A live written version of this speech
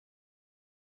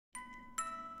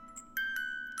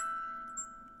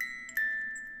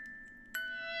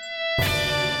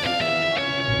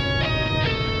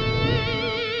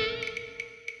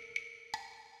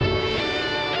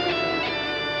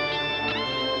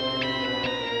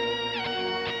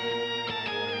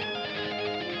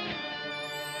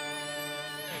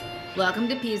Welcome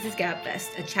to Peeves'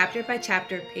 Gabfest, a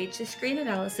chapter-by-chapter, page-to-screen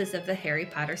analysis of the Harry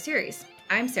Potter series.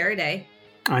 I'm Sarah Day.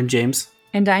 I'm James.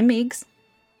 And I'm Meigs.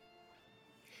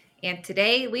 And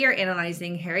today we are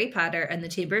analyzing Harry Potter and the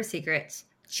Chamber of Secrets,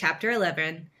 Chapter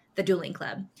 11, The Dueling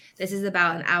Club. This is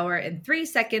about an hour and 3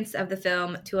 seconds of the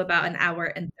film to about an hour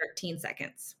and 13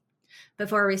 seconds.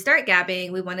 Before we start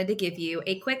gabbing, we wanted to give you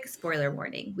a quick spoiler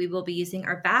warning. We will be using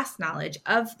our vast knowledge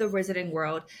of the Wizarding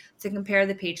world to compare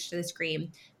the page to the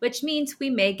screen, which means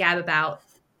we may gab about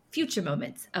future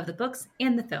moments of the books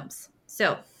and the films.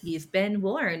 So, you've been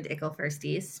warned, Ickle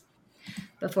Firsties.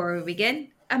 Before we begin,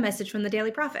 a message from the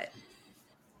Daily Prophet.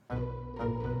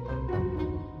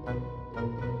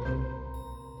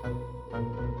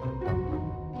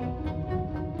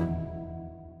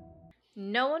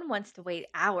 No one wants to wait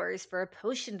hours for a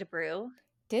potion to brew.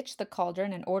 Ditch the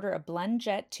cauldron and order a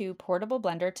BlendJet 2 portable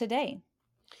blender today.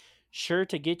 Sure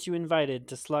to get you invited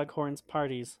to Slughorn's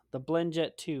parties, the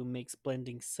BlendJet 2 makes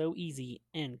blending so easy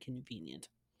and convenient.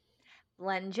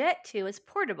 BlendJet 2 is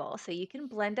portable, so you can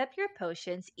blend up your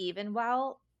potions even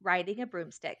while riding a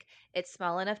broomstick. It's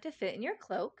small enough to fit in your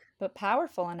cloak, but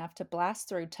powerful enough to blast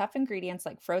through tough ingredients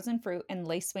like frozen fruit and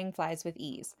lacewing flies with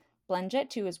ease. BlendJet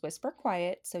 2 is whisper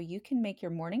quiet, so you can make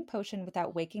your morning potion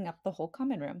without waking up the whole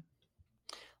common room.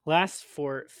 Lasts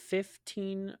for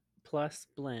 15 plus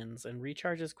blends and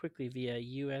recharges quickly via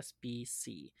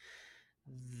USB-C.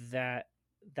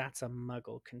 That's a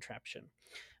muggle contraption.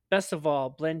 Best of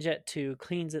all, BlendJet 2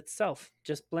 cleans itself.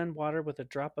 Just blend water with a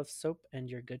drop of soap and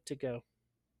you're good to go.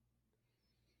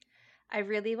 I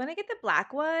really want to get the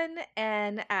black one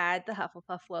and add the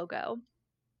Hufflepuff logo.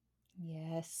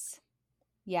 Yes.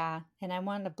 Yeah, and I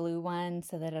want a blue one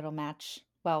so that it'll match,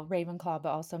 well, Ravenclaw, but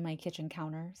also my kitchen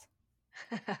counters.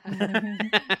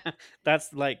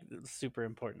 That's like super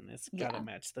important. It's gotta Yeah.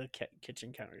 match the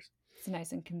kitchen counters. It's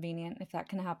nice and convenient if that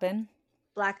can happen.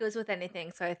 Black goes with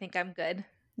anything, so I think I'm good.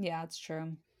 Yeah, it's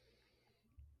true.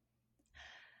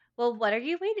 Well, what are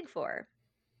you waiting for?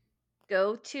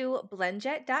 Go to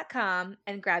blendjet.com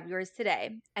and grab yours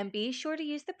today. And be sure to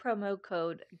use the promo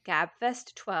code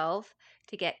GABFEST12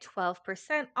 to get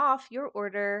 12% off your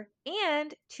order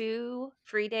and 2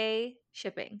 free day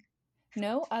shipping.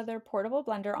 No other portable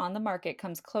blender on the market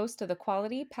comes close to the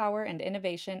quality, power, and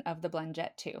innovation of the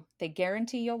BlendJet 2. They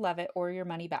guarantee you'll love it or your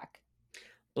money back.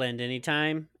 Blend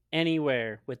anytime,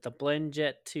 anywhere with the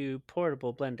BlendJet 2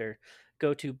 portable blender.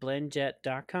 Go to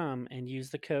blendjet.com and use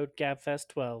the code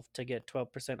GABFEST12 to get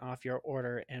 12% off your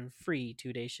order and free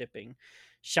 2-day shipping.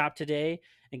 Shop today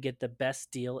and get the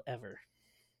best deal ever.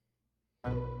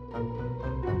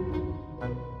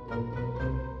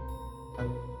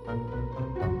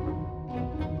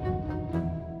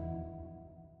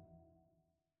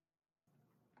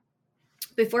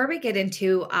 Before we get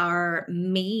into our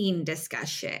main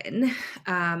discussion,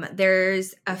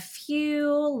 there's a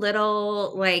few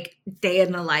little like day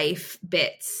in the life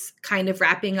bits kind of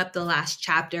wrapping up the last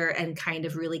chapter and kind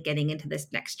of really getting into this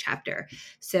next chapter.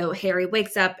 So Harry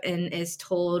wakes up and is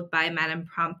told by Madame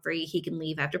Pomfrey he can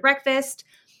leave after breakfast.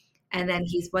 And then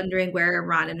he's wondering where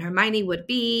Ron and Hermione would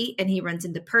be. And he runs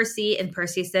into Percy, and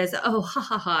Percy says, "Oh, ha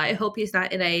ha ha, I hope he's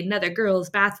not in another girl's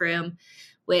bathroom,"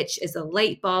 which is a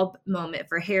light bulb moment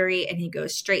for Harry. And he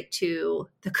goes straight to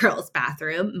the girl's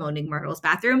bathroom, Moaning Myrtle's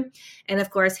bathroom. And of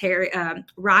course,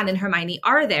 Ron and Hermione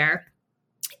are there.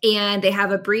 And they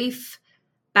have a brief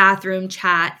bathroom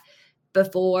chat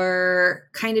before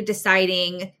kind of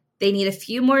deciding they need a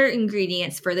few more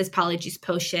ingredients for this Polyjuice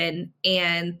potion,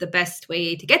 and the best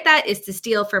way to get that is to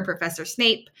steal from Professor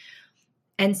Snape.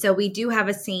 And so we do have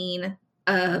a scene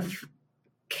of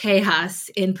chaos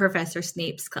in Professor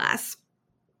Snape's class.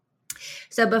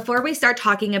 So before we start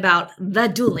talking about the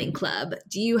Dueling Club,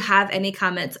 do you have any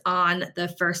comments on the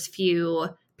first few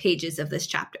pages of this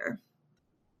chapter?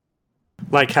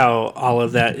 Like how all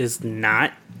of that is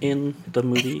not in the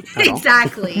movie at all.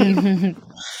 Exactly.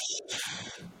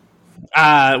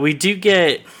 We do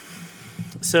get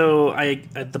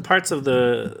the parts of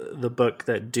the book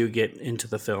that do get into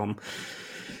the film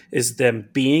is them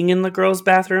being in the girls'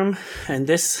 bathroom, and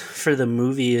this for the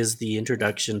movie is the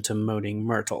introduction to Moaning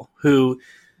Myrtle, who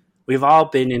we've all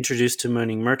been introduced to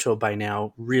Moaning Myrtle by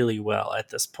now really well at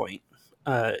this point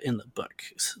in the book.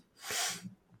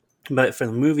 But for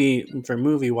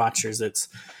movie watchers,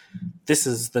 this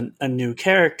is a new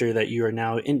character that you are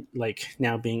now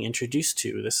being introduced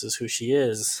to. This is who she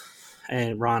is.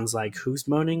 And Ron's like, "Who's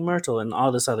Moaning Myrtle?" and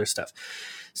all this other stuff.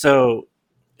 So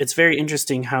it's very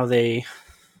interesting how they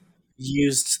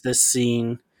used this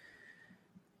scene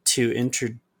to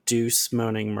introduce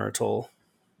Moaning Myrtle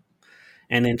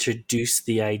and introduce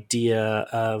the idea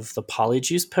of the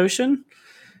Polyjuice potion,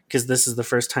 because this is the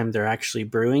first time they're actually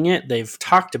brewing it. They've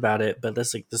talked about it, but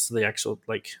this is the actual,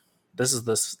 like, this is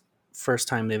the first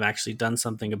time they've actually done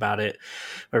something about it,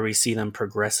 where we see them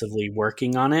progressively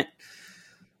working on it.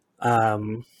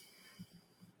 And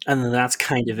then that's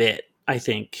kind of it. I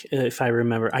think, if I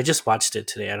remember, I just watched it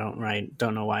today. I don't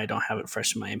know why I don't have it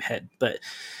fresh in my head, but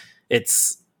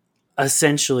it's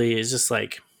essentially, it's just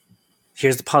like,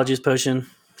 here's the Polyjuice Potion.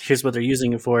 Here's what they're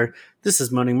using it for. This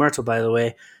is Moaning Myrtle, by the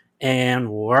way. And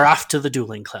we're off to the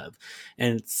dueling club.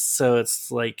 And so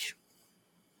it's like,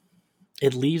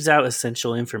 it leaves out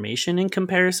essential information in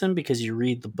comparison, because you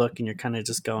read the book and you're kind of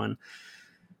just going,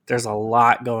 there's a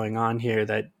lot going on here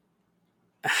that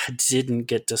didn't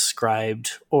get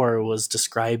described, or was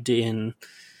described in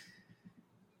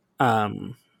a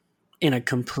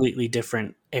completely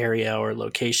different area or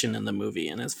location in the movie.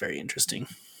 And it's very interesting.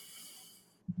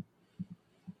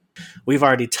 We've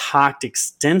already talked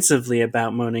extensively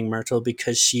about Moaning Myrtle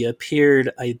because she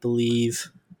appeared, I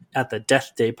believe, at the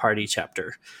Death Day Party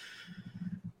chapter.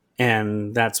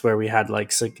 And that's where we had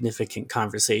like significant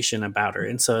conversation about her.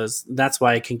 And so that's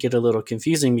why it can get a little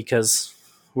confusing, because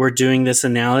we're doing this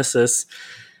analysis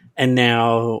and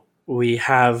now we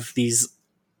have these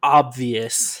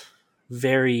obvious,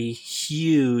 very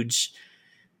huge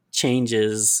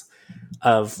changes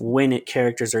of when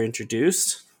characters are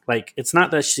introduced. Like, it's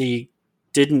not that she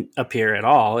didn't appear at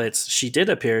all. It's she did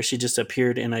appear. She just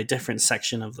appeared in a different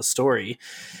section of the story,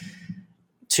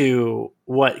 to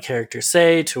what characters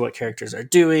say, to what characters are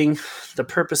doing, the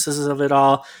purposes of it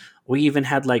all. We even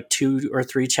had like 2 or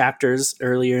 3 chapters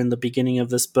earlier in the beginning of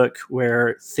this book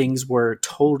where things were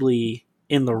totally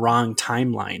in the wrong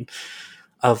timeline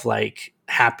of like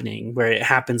happening, where it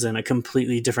happens in a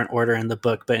completely different order in the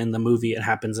book, but in the movie it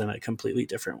happens in a completely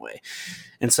different way.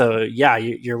 And so, yeah,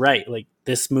 you're right. Like,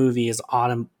 this movie is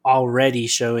already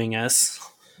showing us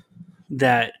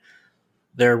that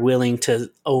they're willing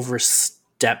to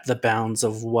overstep the bounds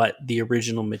of what the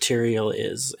original material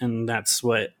is. And that's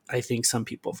what I think some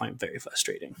people find very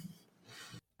frustrating.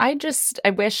 I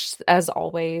wish, as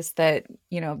always, that,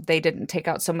 they didn't take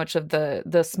out so much of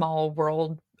the small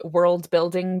world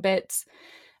building bits.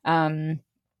 And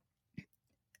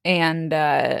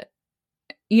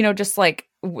just like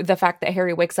the fact that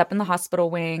Harry wakes up in the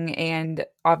hospital wing, and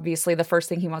obviously the first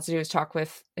thing he wants to do is talk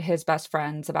with his best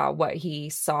friends about what he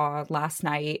saw last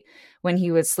night when he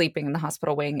was sleeping in the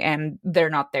hospital wing, and they're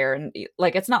not there. And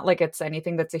like, it's not like it's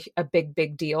anything that's a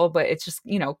big deal, but it's just,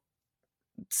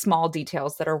 small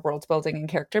details that are world building and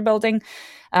character building.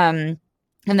 And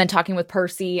then talking with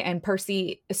Percy, and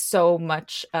Percy, so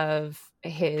much of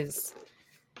his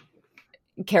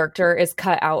character is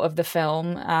cut out of the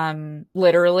film,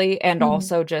 literally, and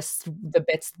also just the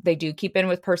bits they do keep in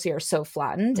with Percy are so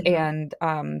flattened. And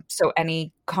so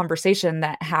any conversation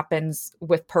that happens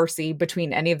with Percy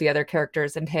between any of the other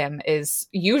characters and him is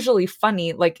usually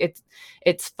funny. Like,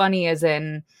 it's funny as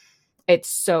in, it's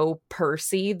so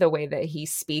Percy, the way that he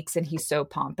speaks, and he's so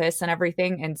pompous and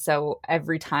everything. And so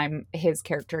every time his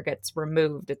character gets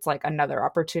removed, it's like another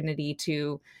opportunity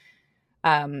to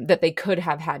that they could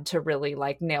have had to really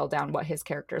like nail down what his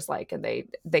character's like, and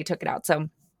they took it out. So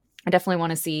I definitely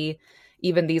want to see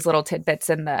even these little tidbits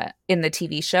in the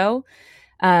TV show.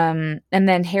 And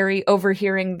then Harry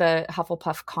overhearing the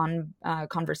Hufflepuff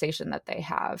conversation that they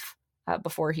have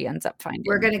before he ends up finding.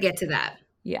 We're gonna get to that.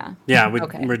 Yeah.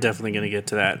 We're definitely going to get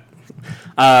to that.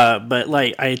 But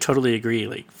like, I totally agree.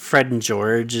 Like, Fred and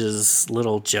George's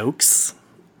little jokes,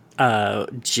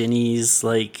 Ginny's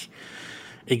like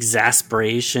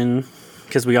exasperation,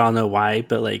 because we all know why,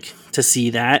 but like, to see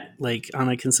that like on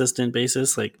a consistent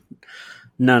basis, like,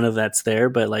 none of that's there.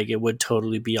 But like, it would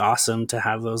totally be awesome to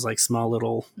have those like small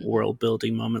little world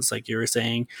building moments, like you were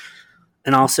saying.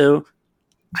 And also,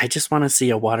 I just want to see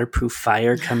a waterproof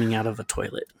fire coming out of a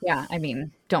toilet. Yeah, I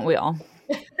mean, don't we all?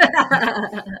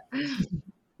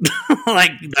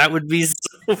 Like, that would be so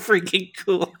freaking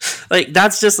cool. Like,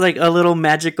 that's just like a little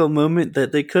magical moment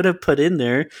that they could have put in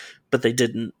there, but they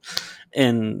didn't.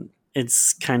 And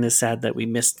it's kind of sad that we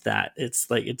missed that.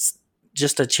 It's like, it's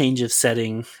just a change of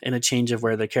setting and a change of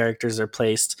where the characters are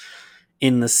placed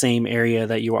in the same area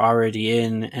that you were already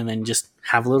in, and then just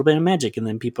have a little bit of magic. And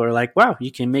then people are like, wow,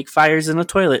 you can make fires in a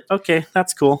toilet. Okay,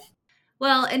 that's cool.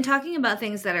 Well, and talking about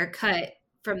things that are cut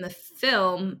from the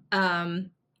film,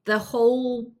 the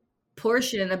whole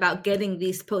portion about getting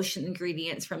these potion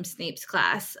ingredients from Snape's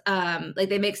class, like,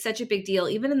 they make such a big deal,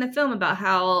 even in the film, about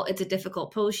how it's a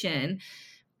difficult potion.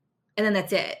 And then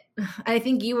that's it. I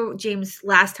think you were, James,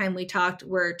 last time we talked,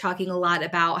 were talking a lot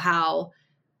about how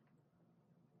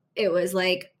it was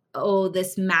like, oh,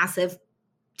 this massive,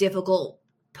 difficult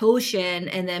potion,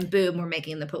 and then boom, we're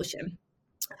making the potion.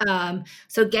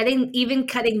 So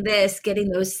cutting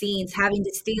those scenes, having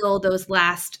to steal those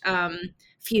last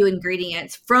few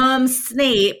ingredients from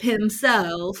Snape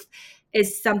himself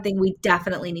is something we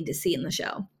definitely need to see in the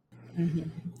show. Mm-hmm.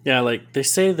 Yeah, like they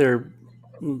say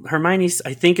Hermione,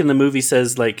 I think in the movie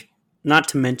says like, not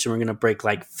to mention we're going to break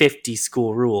like 50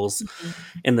 school rules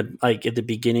in the like at the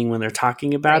beginning when they're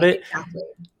talking about it. Exactly.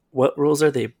 What rules are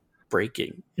they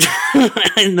breaking?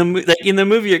 in the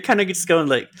movie, you're kind of just going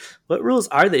like, what rules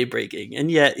are they breaking? And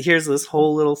yet here's this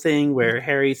whole little thing where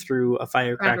Harry threw a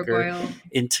firecracker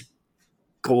into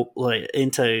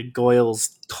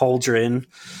Goyle's cauldron.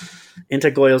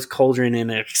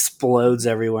 And it explodes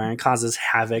everywhere and causes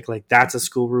havoc. Like, that's a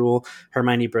school rule.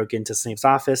 Hermione broke into Snape's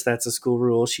office. That's a school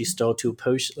rule. She stole 2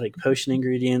 potion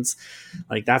ingredients.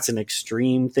 Like, that's an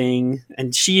extreme thing.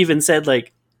 And she even said,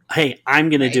 like, hey, I'm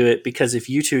going to do it because if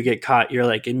you 2 get caught, you're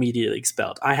like immediately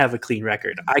expelled. I have a clean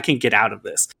record. I can get out of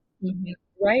this. Mm-hmm.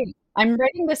 Right. I'm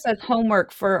writing this as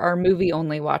homework for our movie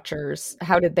only watchers.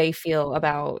 How did they feel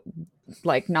about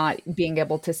like not being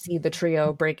able to see the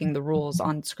trio breaking the rules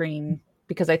on screen?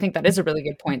 Because I think that is a really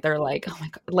good point. They're like, oh my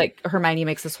God, like Hermione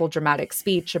makes this whole dramatic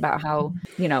speech about how,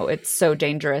 you know, it's so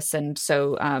dangerous and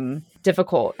so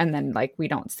difficult. And then like, we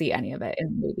don't see any of it in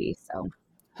the movie. So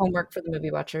homework for the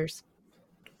movie watchers.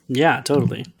 Yeah,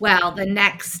 totally. Well, the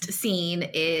next scene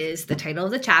is the title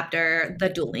of the chapter, The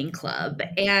Dueling Club.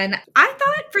 And I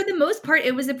thought for the most part,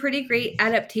 it was a pretty great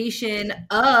adaptation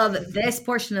of this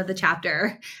portion of the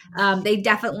chapter. They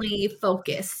definitely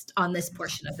focused on this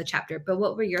portion of the chapter. But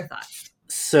what were your thoughts?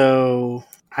 So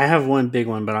I have one big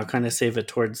one, but I'll kind of save it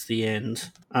towards the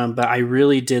end. But I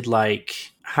really did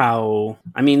like how,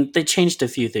 I mean, they changed a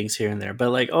few things here and there, but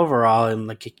like overall, and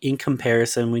like in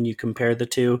comparison, when you compare the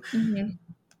two,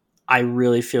 I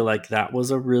really feel like that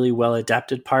was a really well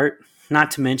adapted part. Not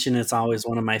to mention, it's always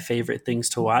one of my favorite things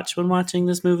to watch when watching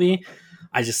this movie.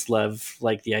 I just love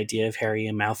like the idea of Harry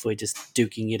and Malfoy just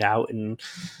duking it out and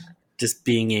just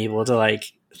being able to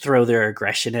like throw their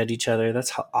aggression at each other.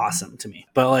 That's awesome to me.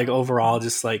 But like overall,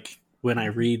 just like when I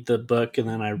read the book and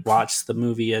then I watch the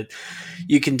movie,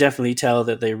 you can definitely tell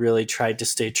that they really tried to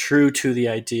stay true to the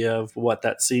idea of what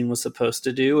that scene was supposed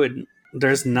to do. And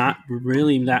there's not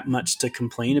really that much to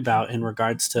complain about in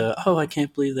regards to, oh, I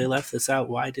can't believe they left this out.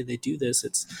 Why did they do this?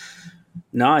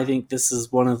 I think this is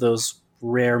one of those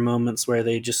rare moments where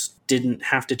they just didn't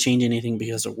have to change anything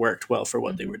because it worked well for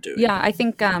what they were doing. Yeah, I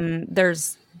think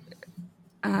there's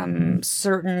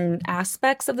certain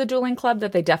aspects of the Dueling Club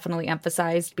that they definitely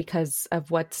emphasized because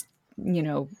of what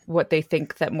they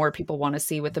think that more people want to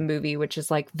see with the movie, which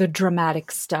is like the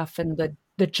dramatic stuff and the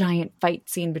giant fight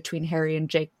scene between Harry and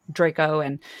Draco.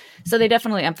 And so they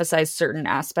definitely emphasized certain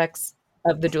aspects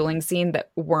of the dueling scene that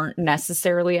weren't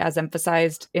necessarily as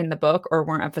emphasized in the book or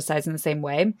weren't emphasized in the same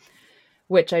way,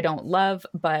 which I don't love.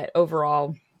 But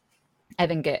overall, I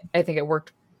think it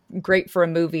worked great for a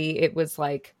movie. It was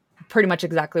like pretty much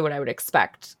exactly what I would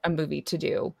expect a movie to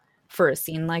do for a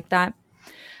scene like that.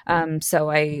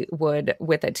 So I would,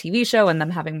 with a TV show and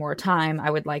them having more time, I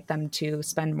would like them to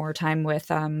spend more time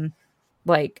with,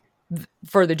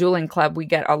 for the Dueling Club, we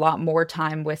get a lot more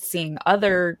time with seeing all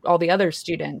the other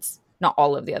students, not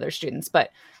all of the other students,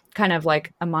 but kind of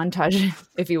like a montage,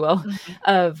 if you will,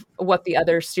 of what the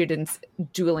other students'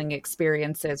 dueling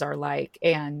experiences are like.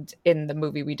 And in the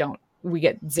movie, we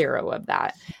get zero of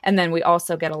that. And then we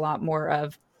also get a lot more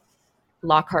of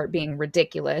Lockhart being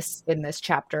ridiculous in this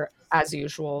chapter as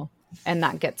usual, and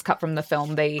that gets cut from the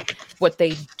film. What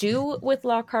they do with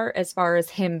Lockhart as far as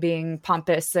him being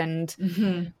pompous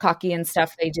and cocky and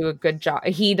stuff, they do a good job.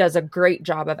 He does a great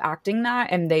job of acting that,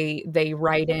 and they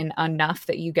write in enough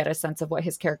that you get a sense of what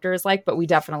his character is like, but we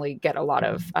definitely get a lot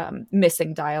of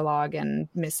missing dialogue and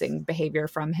missing behavior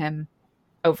from him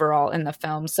overall in the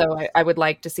film. So I would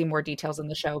like to see more details in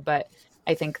the show, but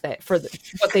I think that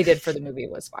what they did for the movie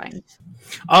was fine.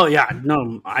 Oh yeah,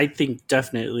 no, I think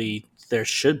definitely there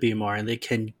should be more, and they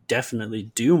can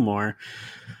definitely do more.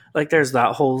 Like there's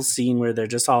that whole scene where they're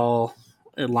just all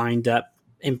lined up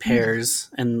in pairs,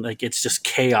 and like it's just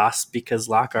chaos because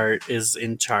Lockhart is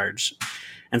in charge,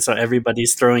 and so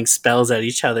everybody's throwing spells at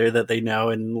each other that they know,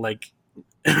 and like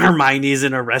Hermione's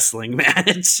in a wrestling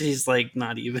match. She's like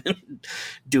not even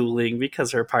dueling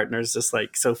because her partner's just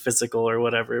like so physical or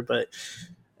whatever. But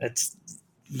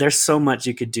there's so much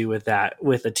you could do with that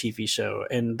with a TV show,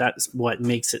 and that's what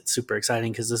makes it super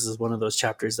exciting, because this is one of those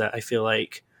chapters that I feel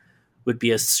like would be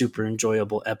a super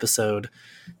enjoyable episode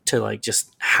to like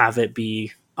just have it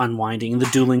be unwinding. The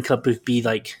Dueling Cup would be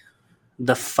like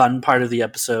the fun part of the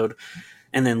episode,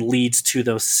 and then leads to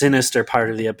the sinister part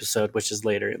of the episode, which is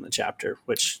later in the chapter,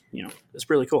 which, is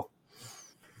really cool.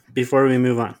 Before we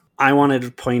move on, I wanted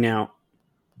to point out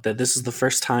that this is the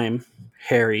first time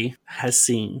Harry has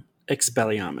seen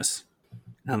Expelliarmus.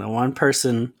 And the one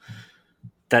person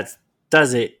that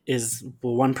does it is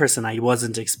one person I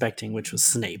wasn't expecting, which was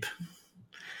Snape.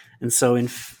 And so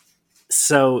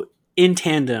in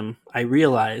tandem, I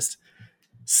realized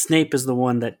Snape is the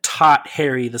one that taught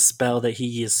Harry the spell that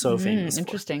he is so famous for.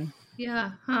 Interesting.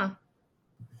 Yeah, huh.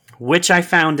 Which I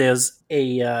found is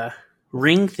a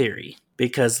ring theory,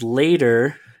 because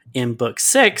later in book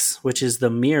 6, which is the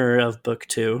mirror of book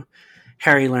 2,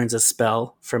 Harry learns a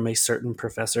spell from a certain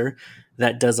professor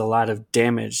that does a lot of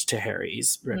damage to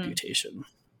Harry's reputation,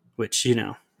 which,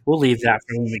 we'll leave that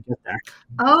for when we get there.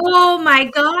 Oh my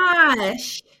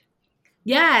gosh.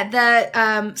 Yeah, the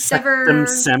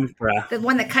Sempra. the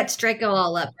one that cuts Draco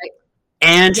all up, right?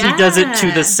 And he does it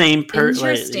to the same person.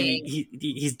 Interesting.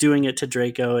 He's doing it to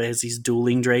Draco as he's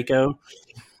dueling Draco.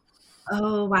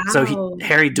 Oh, wow. So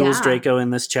Harry duels Draco in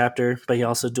this chapter, but he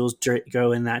also duels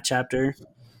Draco in that chapter.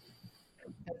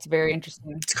 That's very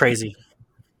interesting. It's crazy.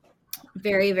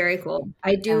 Very, very cool.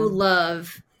 I do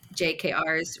love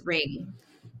JKR's ring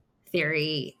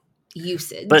theory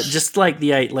usage. But just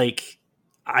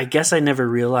I guess I never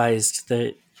realized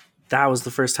that was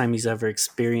the first time he's ever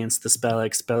experienced the spell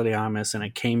Expelliarmus, and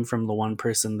it came from the one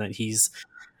person that he's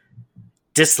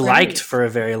disliked for a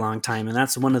very long time. And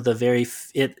that's one of the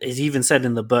it even said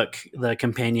in the book, the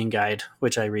companion guide,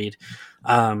 which I read,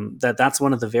 that's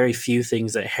one of the very few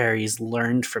things that Harry's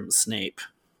learned from Snape,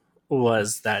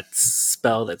 was that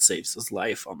spell that saves his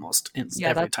life almost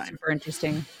every time. Super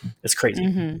interesting. It's crazy.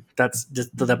 Mm-hmm.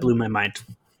 That blew my mind.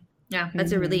 Yeah,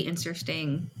 that's a really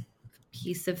interesting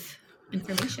piece of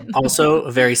information. Also,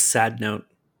 a very sad note.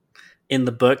 In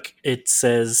the book, it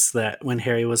says that when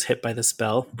Harry was hit by the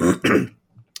spell,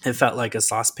 it felt like a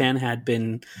saucepan had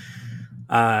been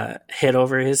hit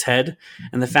over his head.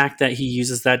 And the fact that he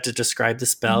uses that to describe the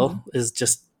spell is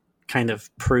just kind of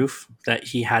proof that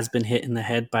he has been hit in the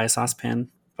head by a saucepan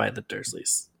by the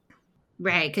Dursleys.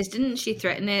 Right, because didn't she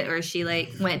threaten it, or she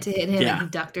went to hit him and he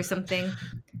ducked or something?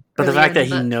 But the fact that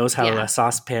he knows how a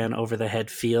saucepan over the head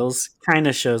feels kind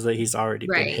of shows that he's already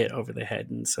been hit over the head.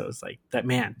 And so it's like, that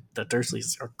man, the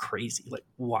Dursleys are crazy. Like,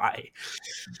 why?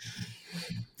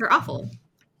 They're awful.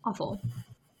 Awful.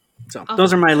 So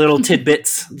those are my little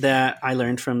tidbits that I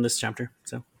learned from this chapter.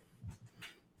 So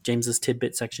James's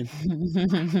tidbit section.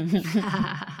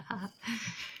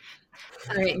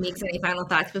 All right, Meeks, any final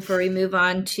thoughts before we move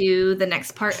on to the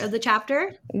next part of the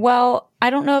chapter? Well,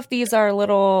 I don't know if these are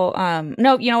little...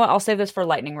 no, you know what? I'll save this for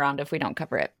lightning round if we don't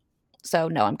cover it. So,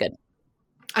 no, I'm good.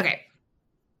 Okay.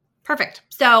 Perfect.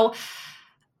 So,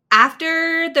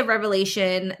 after the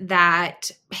revelation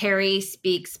that Harry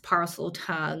speaks parcel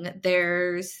tongue,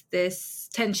 there's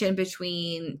this tension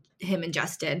between him and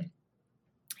Justin.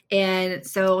 And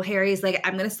so Harry's like,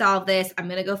 I'm going to solve this. I'm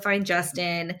going to go find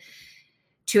Justin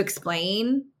to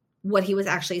explain what he was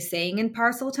actually saying in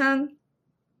parcel tongue.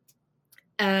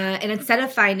 And instead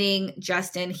of finding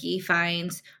Justin, he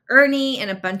finds Ernie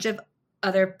and a bunch of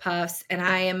other puffs. And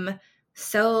I am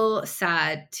so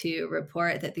sad to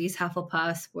report that these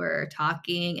Hufflepuffs were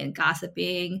talking and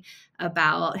gossiping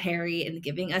about Harry and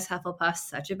giving us Hufflepuffs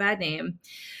such a bad name.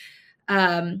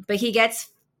 But he gets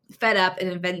fed up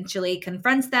and eventually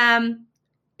confronts them.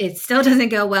 It still doesn't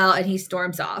go well, and he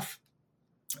storms off.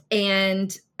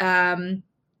 And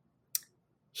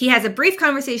he has a brief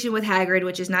conversation with Hagrid,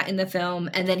 which is not in the film,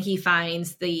 and then he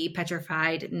finds the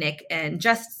petrified Nick and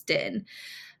Justin.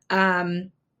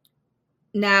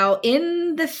 Now,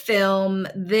 in the film,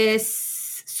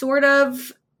 this sort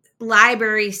of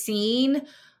library scene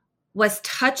was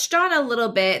touched on a little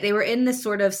bit. They were in this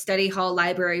sort of study hall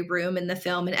library room in the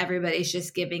film, and everybody's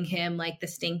just giving him the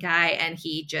stink eye, and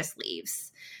he just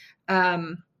leaves.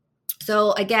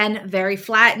 So again, very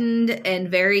flattened and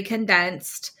very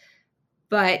condensed.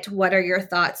 But what are your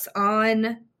thoughts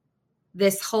on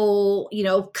this whole,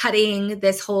 cutting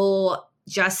this whole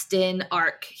Justin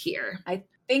arc here? I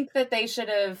think that they should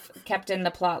have kept in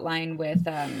the plot line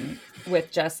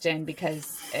with Justin,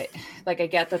 because I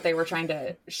get that they were trying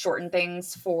to shorten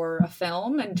things for a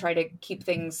film and try to keep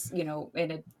things,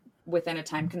 within a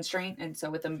time constraint. And so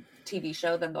with a TV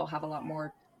show, then they'll have a lot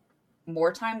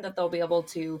more time that they'll be able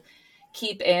to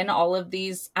keep in all of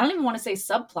these. I don't even want to say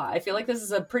subplot. I feel like this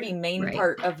is a pretty main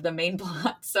part of the main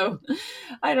plot. So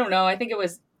I don't know. I think it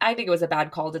was a bad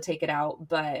call to take it out,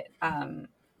 but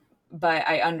but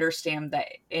I understand that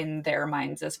in their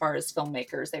minds, as far as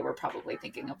filmmakers, they were probably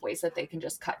thinking of ways that they can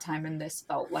just cut time. And this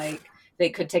felt like they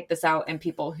could take this out, and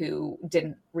people who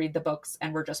didn't read the books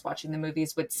and were just watching the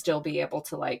movies would still be able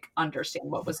to like understand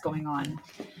what was going on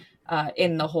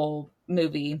in the whole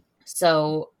movie.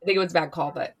 So I think it was a bad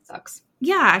call, but it sucks.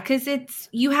 Yeah, because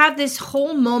you have this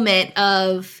whole moment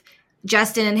of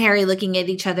Justin and Harry looking at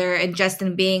each other and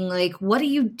Justin being like, what are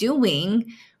you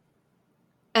doing?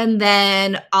 And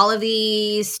then all of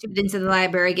these students in the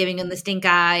library giving him the stink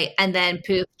eye, and then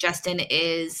poof, Justin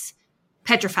is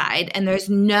petrified. And there's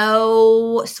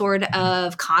no sort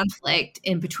of conflict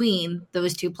in between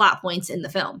those two plot points in the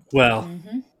film. Well,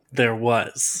 there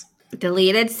was.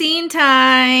 Deleted scene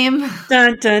time.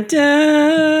 Dun, dun,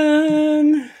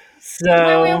 dun.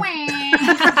 So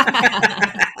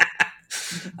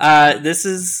this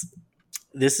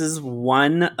is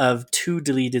one of 2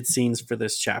 deleted scenes for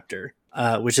this chapter,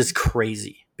 which is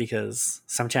crazy because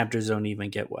some chapters don't even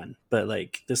get one, but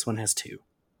like this one has 2.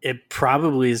 It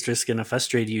probably is just going to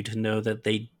frustrate you to know that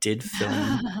they did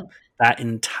film that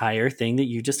entire thing that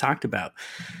you just talked about.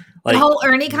 Like the whole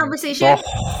Ernie conversation? The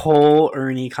whole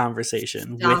Ernie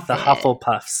conversation with the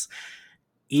Hufflepuffs.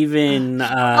 Even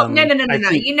no.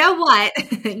 You know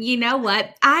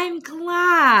what? I'm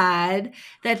glad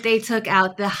that they took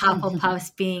out the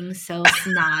Hufflepuffs being so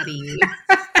snotty.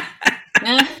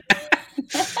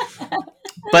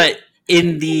 But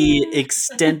in the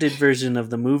extended version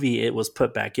of the movie, it was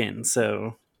put back in.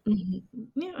 So we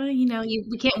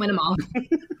can't win them all.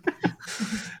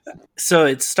 So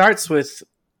it starts with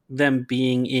them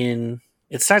being in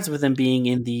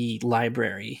the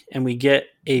library, and we get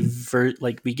a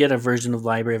version of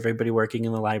library, everybody working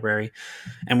in the library,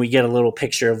 and we get a little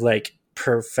picture of like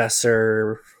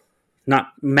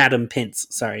Madam Pince.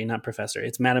 Sorry, not Professor.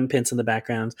 It's Madam Pince in the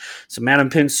background. So Madam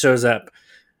Pince shows up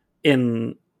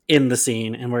in the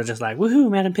scene, and we're just like, woohoo,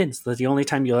 Madam Pince. That's the only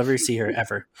time you'll ever see her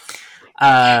ever.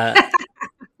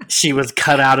 She was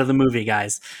cut out of the movie,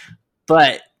 guys.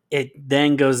 But it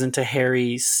then goes into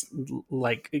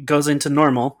it goes into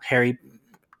normal. Harry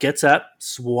gets up,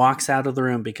 walks out of the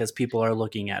room because people are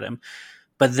looking at him.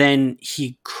 But then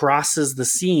he crosses the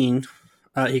scene.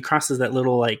 He crosses that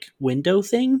little like window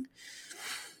thing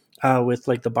with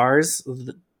like the bars.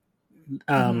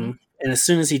 And as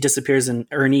soon as he disappears, and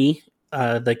Ernie,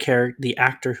 the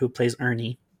actor who plays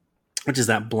Ernie, which is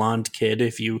that blonde kid,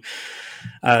 if you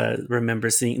remember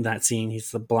seeing that scene,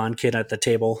 he's the blonde kid at the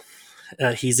table.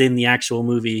 He's in the actual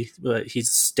movie. He's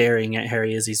staring at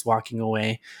Harry as he's walking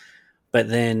away. But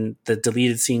then the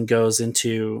deleted scene goes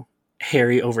into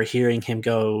Harry overhearing him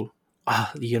go,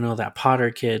 that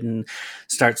Potter kid, and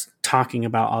starts talking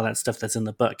about all that stuff that's in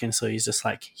the book. And so he's just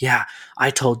like, yeah, I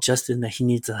told Justin that he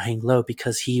needs to hang low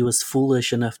because he was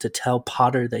foolish enough to tell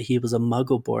Potter that he was a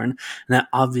Muggle-born, and that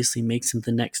obviously makes him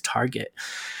the next target.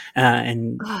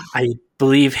 And I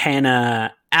believe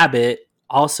Hannah Abbott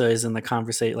also is in the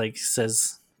conversation, like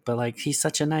says, but like he's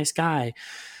such a nice guy,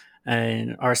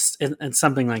 and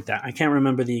something like that. I can't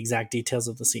remember the exact details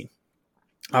of the scene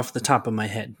off the top of my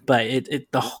head, but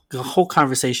the whole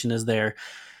conversation is there,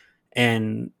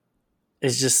 and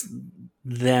it's just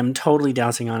them totally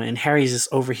dousing on it, and Harry's just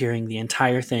overhearing the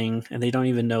entire thing, and they don't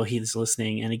even know he's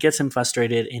listening, and it gets him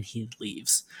frustrated, and he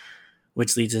leaves,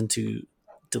 which leads into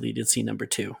deleted scene number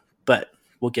 2. But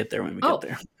we'll get there when we get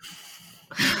there.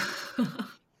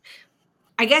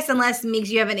 I guess unless Meeks,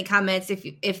 you have any comments,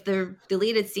 if the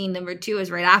deleted scene number 2 is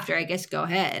right after, I guess go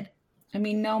ahead. I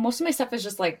mean, no, most of my stuff is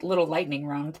just like little lightning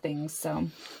round things. So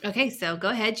okay, so go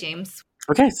ahead, James.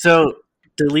 Okay, so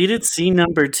deleted scene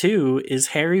number 2 is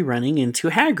Harry running into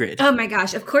Hagrid. Oh my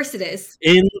gosh, of course it is.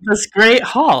 In this great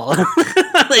hall.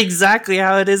 Exactly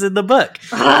how it is in the book.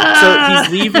 So he's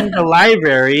leaving the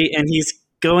library and he's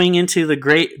going into the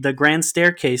grand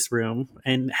staircase room,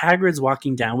 and Hagrid's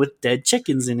walking down with dead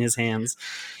chickens in his hands.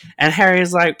 And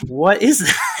Harry's like, what is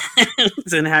that?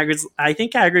 And I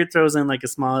think Hagrid throws in like a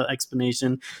small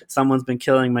explanation. Someone's been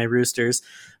killing my roosters.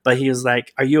 But he was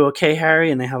like, are you okay,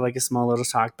 Harry? And they have like a small little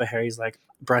talk, but Harry's like,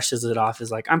 brushes it off. Is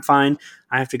like, I'm fine.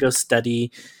 I have to go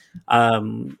study.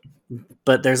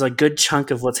 But there's a good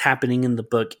chunk of what's happening in the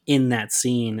book in that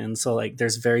scene. And so like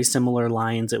there's very similar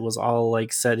lines. It was all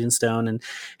like set in stone, and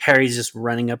Harry's just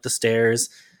running up the stairs,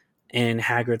 and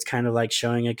Hagrid's kind of like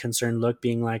showing a concerned look,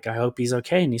 being like, I hope he's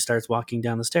okay. And he starts walking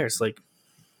down the stairs, like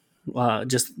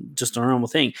just a normal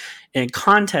thing. In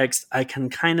context, I can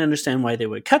kind of understand why they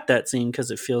would cut that scene,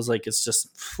 because it feels like it's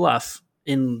just fluff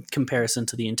in comparison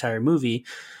to the entire movie.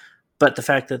 But the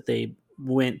fact that they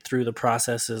went through the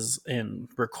processes and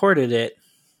recorded it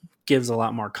gives a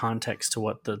lot more context to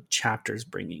what the chapter's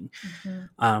bringing,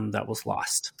 that was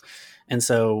lost. And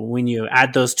so when you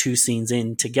add those two scenes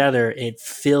in together, it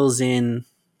fills in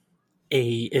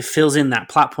that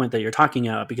plot point that you're talking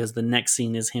about, because the next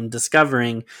scene is him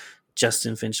discovering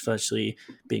Justin Finch Fletchley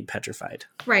being petrified.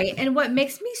 Right. And what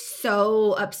makes me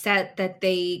so upset that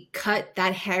they cut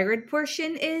that Hagrid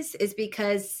portion is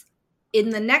because in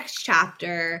the next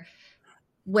chapter,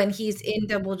 when he's in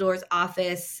Dumbledore's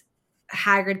office,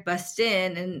 Hagrid busts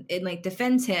in and like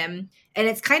defends him. And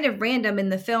it's kind of random in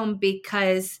the film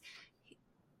because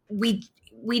we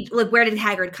like, where did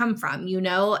Hagrid come from, you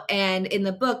know? And in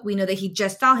the book, we know that he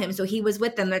just saw him. So he was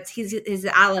with them. That's his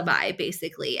alibi,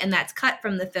 basically. And that's cut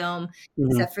from the film,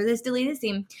 except for this deleted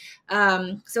scene.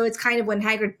 So it's kind of when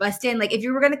Hagrid busts in. Like, if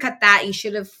you were going to cut that, you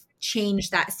should have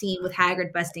changed that scene with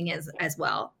Hagrid busting as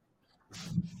well.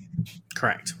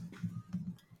 Correct.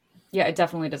 Yeah, it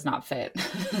definitely does not fit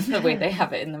the way they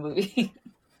have it in the movie.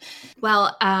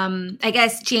 Well, I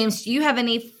guess, James, do you have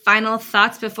any final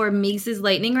thoughts before Meigs'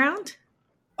 lightning round?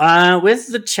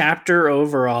 With the chapter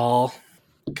overall,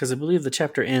 because I believe the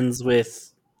chapter ends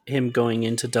with him going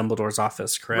into Dumbledore's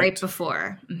office, correct? Right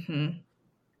before. Mm-hmm.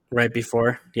 Right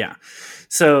before, yeah.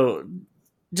 So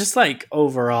just like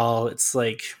overall, it's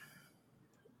like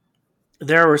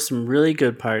there were some really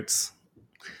good parts.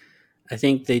 I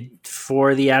think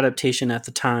for the adaptation at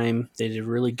the time, they did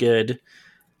really good.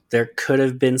 There could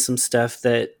have been some stuff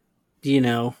that,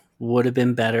 would have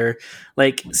been better.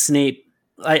 Like Snape,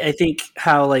 I think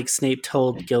how like Snape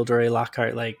told Gilderoy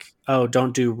Lockhart, like, oh,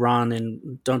 don't do Ron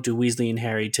and don't do Weasley and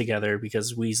Harry together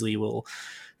because Weasley will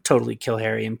totally kill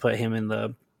Harry and put him in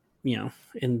the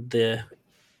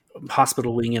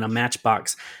hospital wing in a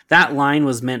matchbox. That line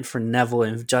was meant for Neville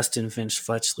and Justin Finch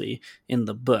Fletchley in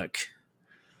the book.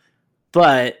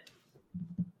 But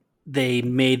they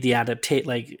made the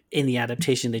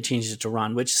adaptation, they changed it to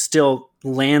Ron, which still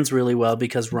lands really well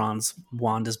because Ron's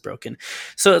wand is broken.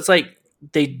 So it's like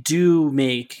they do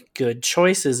make good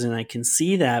choices, and I can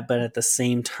see that. But at the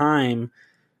same time,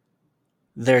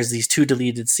 there's these two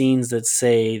deleted scenes that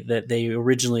say that they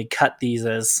originally cut these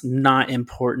as not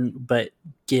important, but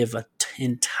give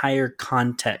entire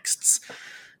contexts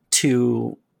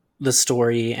to the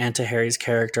story and to Harry's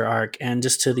character arc and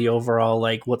just to the overall,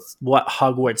 like what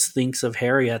Hogwarts thinks of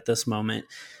Harry at this moment.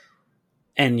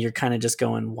 And you're kind of just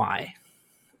going, why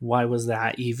was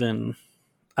that even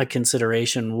a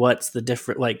consideration? What's the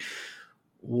different, like,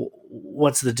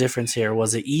 what's the difference here?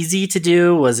 Was it easy to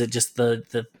do? Was it just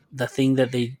the thing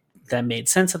that made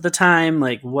sense at the time?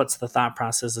 Like, what's the thought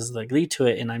processes that lead to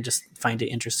it? And I just find it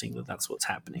interesting that that's what's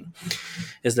happening,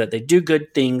 is that they do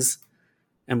good things,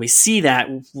 and we see that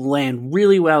land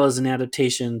really well as an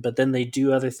adaptation, but then they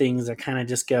do other things that kind of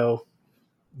just go,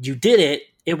 you did it.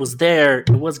 It was there.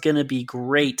 It was going to be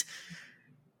great.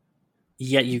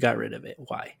 Yet you got rid of it.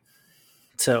 Why?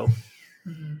 So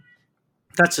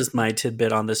that's just my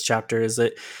tidbit on this chapter, is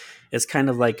that it's kind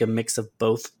of like a mix of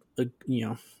both,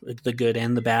 the good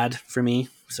and the bad for me.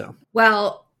 So,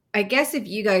 well, I guess if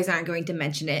you guys aren't going to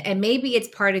mention it, and maybe it's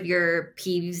part of your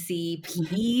peevesy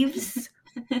peeves,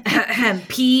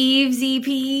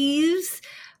 peeves.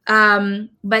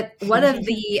 But one of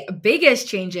the biggest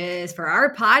changes for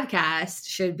our podcast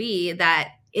should be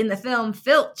that in the film,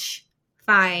 Filch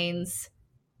finds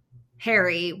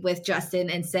Harry with Justin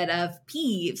instead of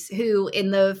Peeves, who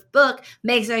in the book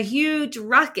makes a huge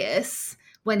ruckus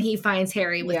when he finds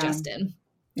Harry with Justin.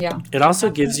 Yeah. It also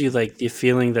gives you like the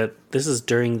feeling that this is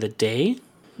during the day.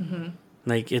 Mm-hmm.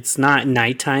 Like, it's not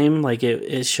nighttime like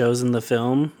it shows in the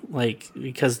film, like,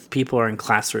 because people are in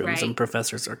classrooms and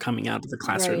professors are coming out of the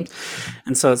classrooms. Right.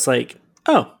 And so it's like,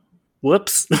 oh,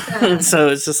 whoops. And so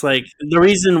it's just like the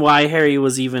reason why Harry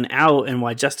was even out and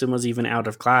why Justin was even out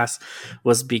of class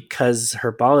was because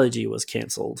herbology was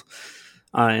canceled.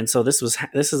 And so this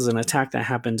is an attack that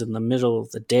happened in the middle of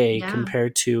the day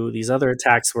compared to these other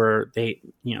attacks where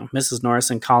Mrs. Norris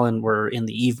and Colin were in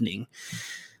the evening.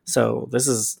 So this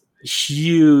is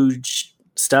huge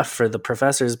stuff for the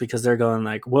professors because they're going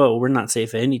like, whoa, we're not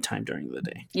safe at any time during the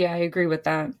day. Yeah, I agree with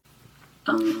that.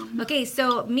 Okay,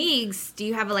 so Meigs, do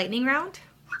you have a lightning round?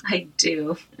 I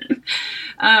do.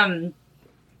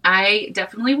 I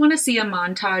definitely want to see a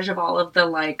montage of all of the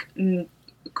like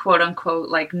quote unquote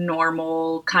like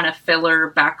normal kind of filler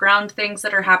background things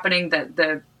that are happening that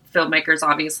the filmmakers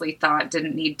obviously thought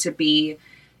didn't need to be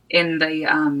in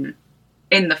the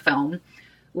film.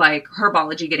 Like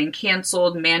herbology getting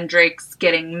canceled, Mandrakes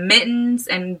getting mittens,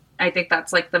 and I think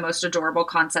that's like the most adorable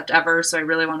concept ever. So I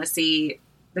really want to see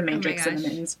the Mandrakes and the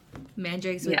mittens.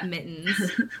 Mandrakes with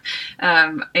mittens.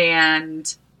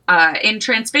 And In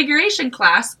Transfiguration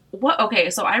class,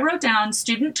 so I wrote down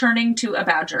student turning to a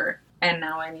badger, and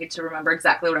now I need to remember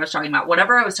exactly what I was talking about.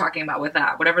 Whatever I was talking about with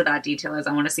that, whatever that detail is,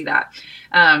 I want to see that.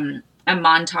 A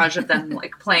montage of them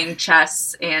like playing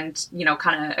chess and, you know,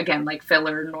 kind of, again, like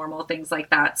filler, normal things like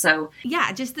that. So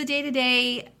yeah, just the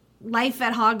day-to-day life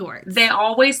at Hogwarts. They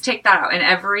always take that out. In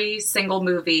every single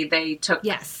movie, they took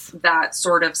that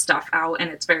sort of stuff out,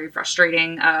 and it's very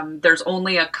frustrating. There's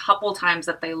only a couple times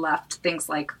that they left things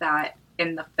like that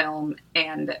in the film,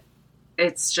 and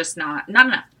it's just not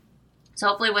enough. So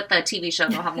hopefully with the TV show,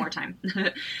 they'll have more time.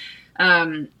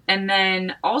 And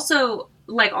then also,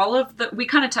 like, all of we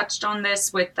kind of touched on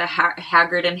this with the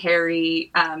Hagrid and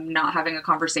Harry not having a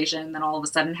conversation, and then all of a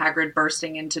sudden Hagrid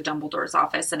bursting into Dumbledore's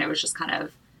office, and it was just kind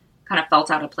of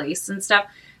felt out of place and stuff.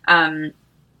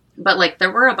 But like, there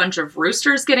were a bunch of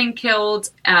roosters getting killed.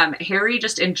 Harry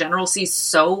just in general sees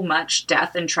so much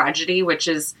death and tragedy, which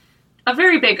is a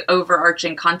very big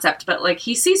overarching concept, but like,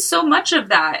 he sees so much of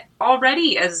that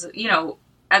already as, you know,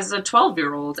 as a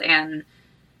 12-year-old. And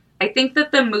I think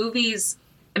that the movies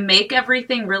make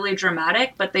everything really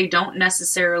dramatic, but they don't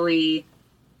necessarily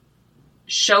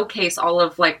showcase all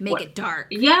of like make it dark.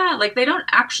 Yeah, like they don't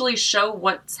actually show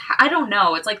what's I don't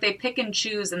know. It's like they pick and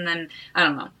choose, and then I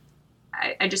don't know.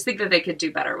 I just think that they could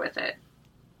do better with it,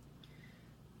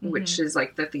 which is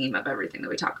like the theme of everything that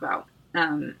we talk about.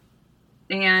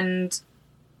 And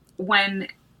when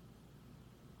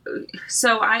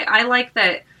I like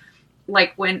that,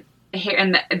 like when,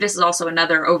 and this is also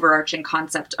another overarching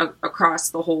concept across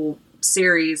the whole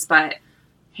series, but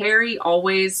Harry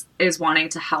always is wanting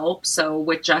to help. So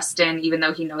with Justin, even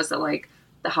though he knows that like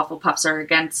the Hufflepuffs are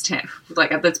against him,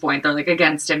 like at this point they're like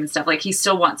against him and stuff, like he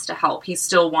still wants to help. He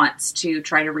still wants to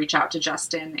try to reach out to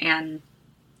Justin and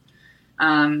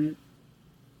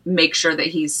make sure that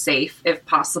he's safe if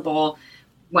possible.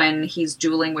 When he's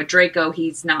dueling with Draco, he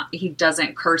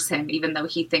doesn't curse him, even though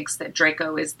he thinks that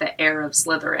Draco is the heir of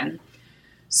Slytherin.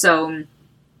 So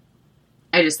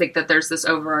I just think that there's this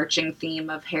overarching theme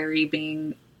of Harry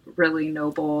being really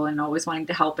noble and always wanting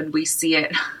to help, and we see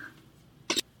it.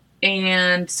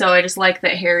 And so I just like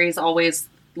that Harry's always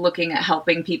looking at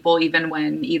helping people, even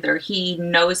when either he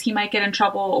knows he might get in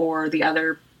trouble or the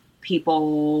other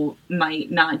people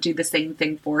might not do the same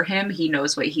thing for him. He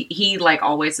knows what he like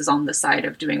always is on the side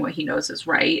of doing what he knows is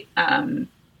right,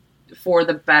 for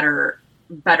the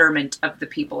betterment of the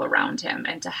people around him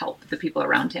and to help the people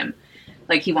around him.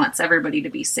 Like, he wants everybody to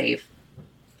be safe.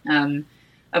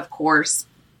 Of course,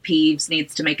 Peeves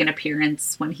needs to make an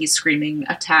appearance when he's screaming,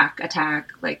 attack,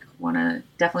 attack. Like,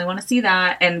 definitely want to see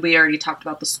that. And we already talked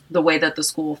about the way that the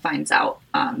school finds out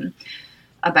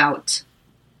about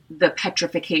the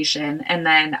petrification. And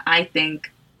then I think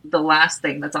the last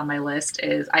thing that's on my list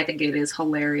is, I think it is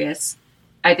hilarious.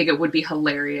 I think it would be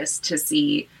hilarious to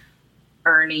see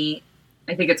Ernie,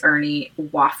 I think it's Ernie,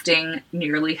 wafting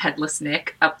nearly headless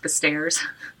Nick up the stairs.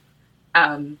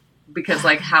 Because,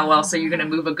 like, how else are you going to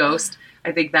move a ghost?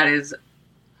 I think that is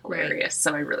hilarious. Right.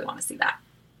 So I really want to see that.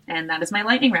 And that is my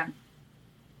lightning round.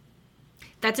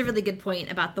 That's a really good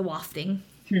point about the wafting.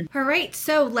 All right,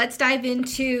 so let's dive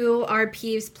into our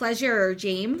Peeves pleasure,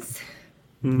 James.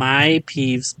 My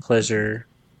Peeves pleasure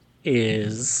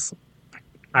is,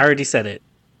 I already said it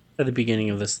at the beginning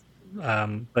of this,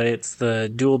 but it's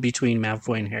the duel between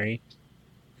Malfoy and Harry.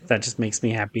 That just makes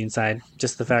me happy inside.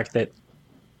 Just the fact that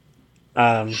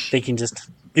they can just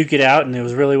duke it out, and it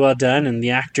was really well done, and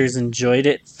the actors enjoyed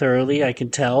it thoroughly. I can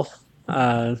tell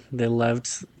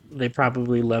they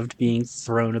probably loved being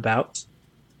thrown about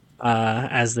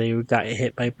as they got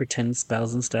hit by pretend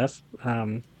spells and stuff.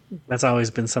 That's always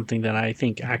been something that I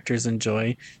think actors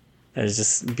enjoy, as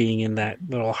just being in that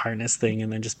little harness thing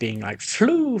and then just being like,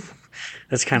 flew.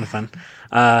 That's kind of fun.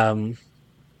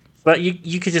 But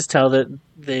you could just tell that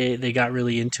they got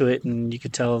really into it, and you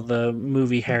could tell the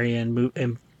movie Harry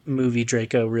and movie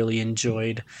Draco really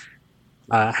enjoyed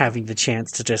having the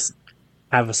chance to just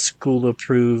have a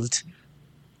school-approved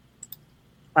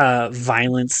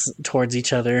violence towards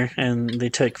each other, and they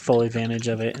took full advantage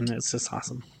of it, and it's just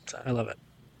awesome. So I love it.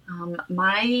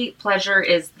 My pleasure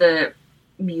is the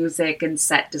music and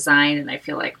set design, and I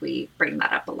feel like we bring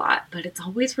that up a lot, but it's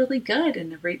always really good,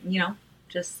 and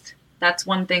just that's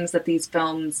one thing that these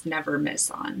films never miss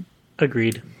on.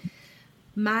 Agreed.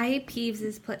 My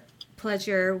Peeves'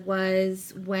 pleasure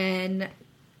was when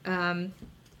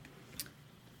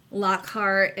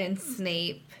Lockhart and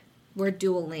Snape were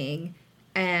dueling,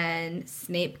 and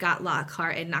Snape got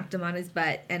Lockhart and knocked him on his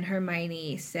butt, and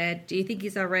Hermione said, "Do you think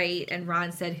he's all right?" And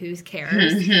Ron said, "Who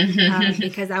cares?"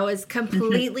 Because I was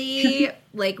completely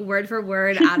like word for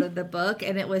word out of the book,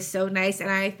 and it was so nice. And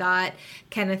I thought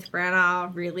Kenneth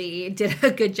Branagh really did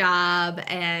a good job,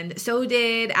 and so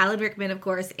did Alan Rickman, of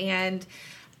course, and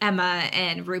Emma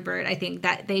and Rupert. I think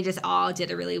that they just all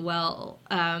did really well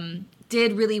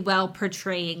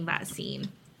portraying that scene.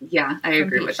 Yeah, I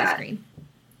agree with that. Screen.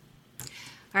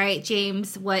 All right,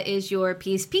 James, what is your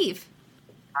Peeves peeve?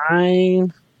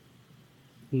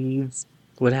 Peeves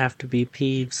would have to be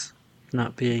Peeves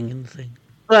not being in the thing.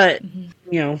 But,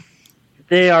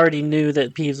 they already knew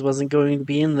that Peeves wasn't going to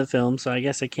be in the film, so I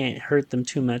guess I can't hurt them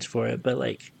too much for it. But,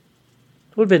 it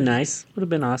would have been nice. Would have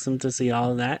been awesome to see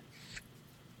all of that.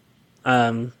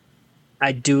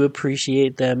 I do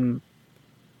appreciate them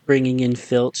bringing in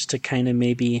Filch to kind of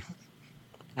maybe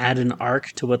add an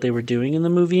arc to what they were doing in the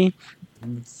movie.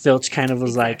 Filch kind of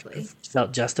was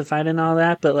felt justified and all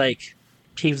that, but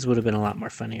Peeves would have been a lot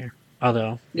more funnier.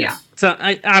 Although, yeah. So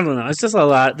I don't know. It's just a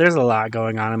lot. There's a lot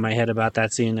going on in my head about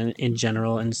that scene in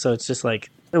general, and so it's just it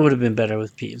would have been better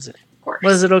with Peeves in it. Of course.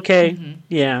 Was it okay? Mm-hmm.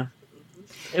 Yeah,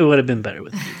 it would have been better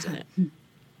with Peeves in it.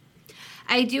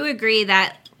 I do agree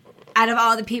that out of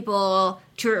all the people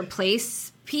to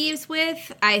replace Peeves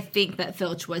with, I think that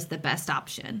Filch was the best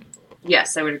option.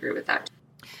 Yes, I would agree with that.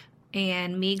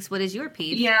 And Meegs, what is your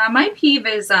peeve? Yeah, my peeve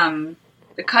is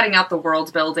cutting out the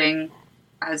world building,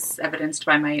 as evidenced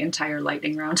by my entire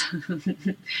lightning round.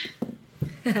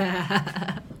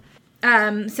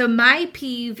 So my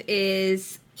peeve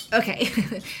is, okay,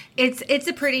 it's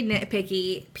a pretty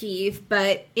nitpicky peeve,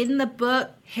 but in the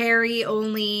book, Harry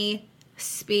only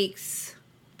speaks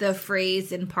the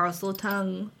phrase in parcel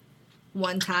tongue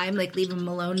one time, leave him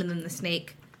alone, and then the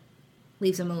snake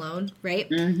leaves him alone, right?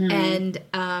 Mm-hmm.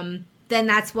 And then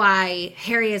that's why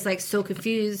Harry is so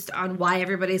confused on why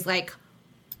everybody's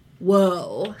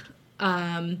whoa.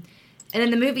 And in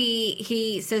the movie,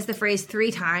 he says the phrase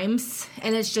 3 times,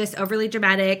 and it's just overly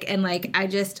dramatic. And I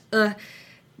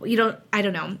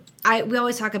don't know. We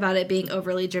always talk about it being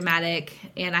overly dramatic,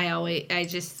 and I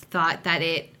just thought that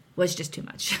it was just too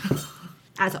much.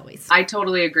 As always. I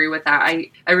totally agree with that.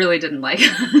 I really didn't like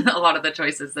a lot of the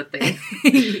choices that they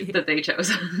that they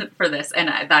chose for this. And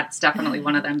that's definitely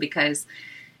one of them because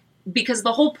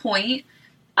the whole point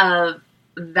of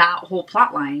that whole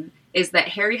plot line is that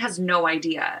Harry has no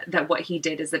idea that what he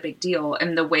did is a big deal.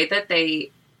 And the way that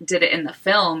they did it in the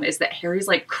film is that Harry's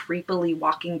creepily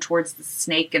walking towards the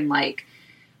snake and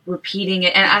repeating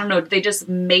it. And I don't know, they just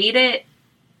made it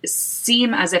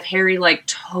seem as if Harry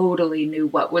totally knew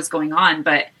what was going on,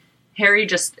 but Harry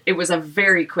it was a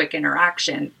very quick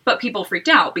interaction, but people freaked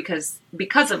out because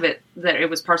of it, that it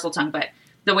was parcel tongue. But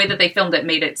the way that they filmed it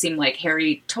made it seem like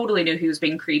Harry totally knew he was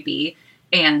being creepy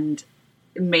and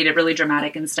made it really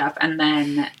dramatic and stuff. And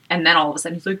then all of a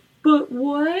sudden he's like, but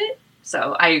what?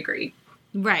 So I agree.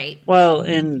 Right. Well,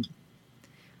 and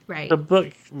right. The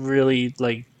book really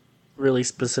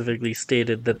specifically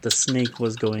stated that the snake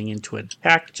was going in to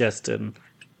attack Justin,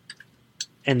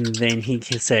 and then he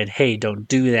said, "Hey, don't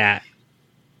do that."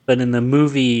 But in the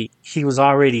movie, he was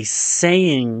already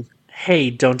saying,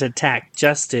 "Hey, don't attack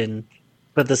Justin,"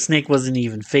 but the snake wasn't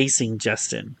even facing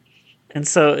Justin. And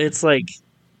so it's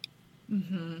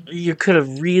you could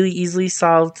have really easily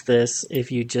solved this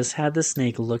if you just had the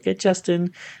snake look at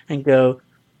Justin and go,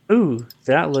 "Ooh,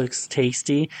 that looks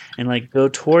tasty," and go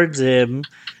towards him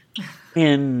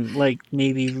and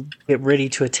maybe get ready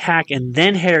to attack, and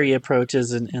then Harry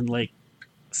approaches and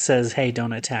says, "Hey,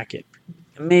 don't attack it."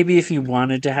 Maybe if you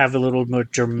wanted to have a little more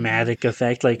dramatic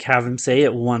effect, have him say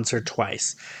it once or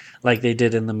twice, like they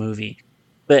did in the movie.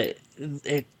 But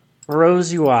it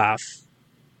throws you off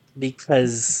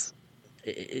because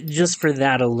just for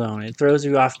that alone, it throws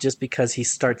you off just because he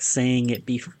starts saying it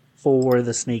before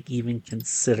the snake even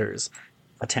considers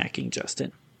attacking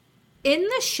Justin. In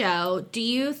the show, do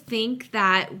you think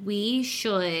that we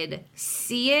should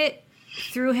see it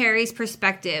through Harry's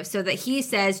perspective so that he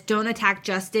says, "Don't attack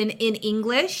Justin" in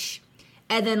English,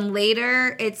 and then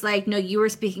later it's "No, you were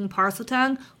speaking parcel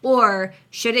tongue"? Or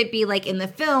should it be in the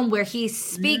film where he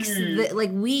speaks,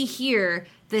 we hear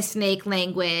the snake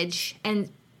language, and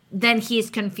then he's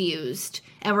confused,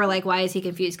 and we're why is he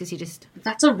confused? Because he just...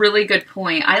 That's a really good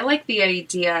point. I like the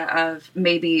idea of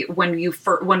maybe when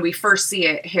we first see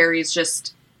it, Harry's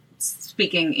just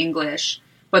speaking English,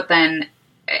 but then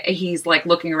he's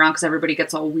looking around because everybody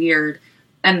gets all weird,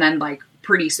 and then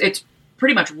it's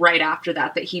pretty much right after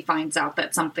that he finds out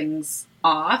that something's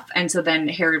off, and so then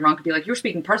Harry and Ron could be "You're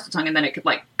speaking parcel tongue," and then it could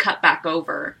cut back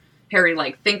over. Harry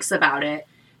thinks about it,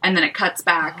 and then it cuts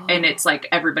back and it's like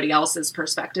everybody else's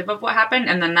perspective of what happened.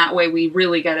 And then that way we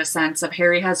really get a sense of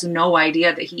Harry has no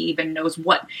idea that he even knows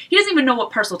he doesn't even know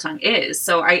what Parseltongue is.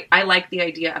 So I like the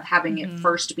idea of having it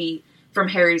first be from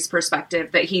Harry's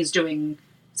perspective that he's doing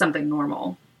something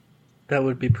normal. That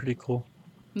would be pretty cool.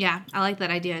 Yeah, I like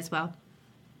that idea as well.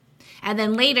 And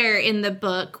then later in the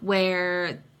book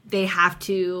where he has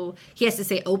to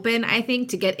say open, I think,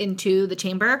 to get into the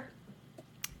chamber.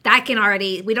 That can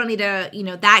we don't need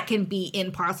to, that can be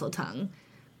in Parseltongue.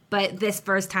 But this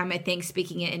first time, I think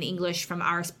speaking it in English from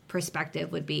our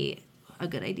perspective would be a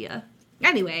good idea.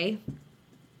 Anyway,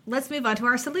 let's move on to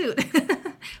our salute.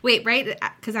 Wait, right?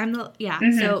 Because I'm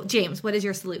So, James, what is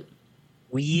your salute?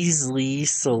 Weasley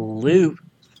salute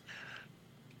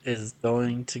is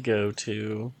going to go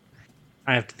to...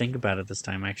 I have to think about it this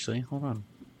time, actually. Hold on.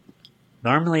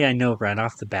 Normally I know right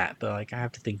off the bat, but I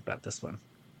have to think about this one.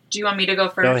 Do you want me to go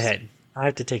first? Go ahead. I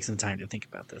have to take some time to think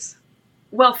about this.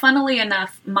 Well, funnily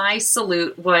enough, my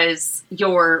salute was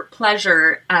your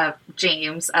pleasure,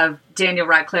 James, of Daniel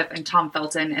Radcliffe and Tom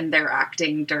Felton and their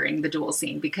acting during the duel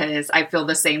scene, because I feel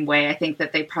the same way. I think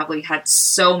that they probably had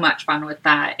so much fun with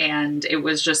that, and it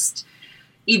was just,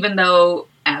 even though,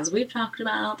 as we've talked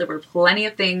about, there were plenty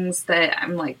of things that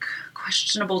I'm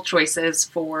questionable choices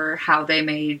for how they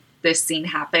made this scene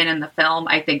happen in the film.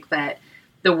 I think that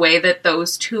the way that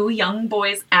those two young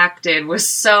boys acted was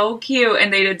so cute,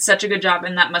 and they did such a good job,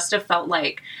 and that must have felt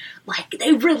like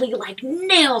they really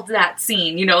nailed that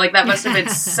scene, that must have been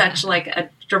such a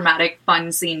dramatic,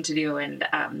 fun scene to do, and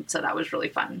so that was really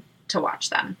fun to watch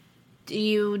them. Do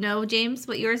you know, James,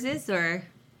 what yours is, or?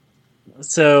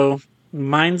 So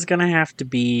mine's gonna have to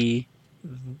be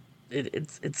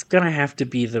it's gonna have to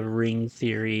be the ring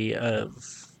theory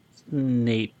of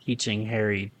Snape teaching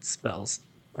Harry spells.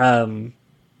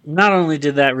 Not only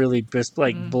did that really just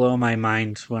blow my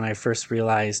mind when I first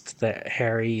realized that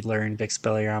Harry learned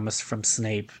Expelliarmus from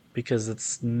Snape, because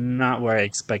it's not where I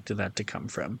expected that to come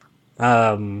from.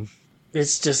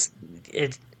 It's just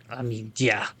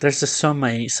there's just so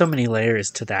many layers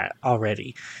to that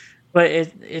already. But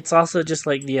it's also just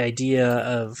the idea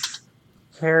of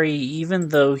Harry, even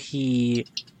though he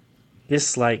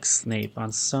dislikes Snape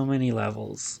on so many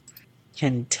levels,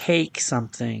 can take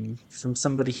something from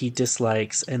somebody he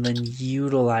dislikes and then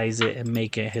utilize it and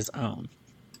make it his own.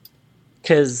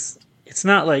 Because it's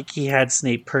not like he had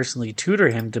Snape personally tutor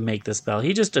him to make the spell.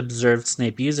 He just observed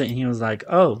Snape use it and he was like,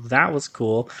 oh, that was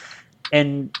cool,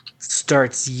 and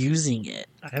starts using it.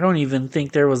 I don't even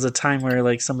think there was a time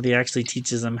where somebody actually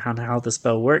teaches him how the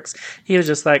spell works. He was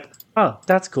just like, oh,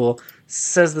 that's cool,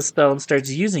 says the spell and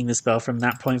starts using the spell from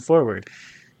that point forward.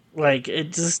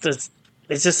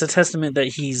 It's just a testament that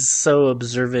he's so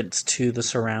observant to the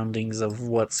surroundings of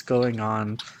what's going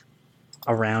on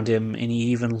around him, and he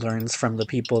even learns from the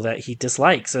people that he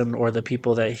dislikes or the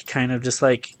people that he kind of just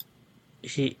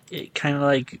it kind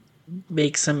of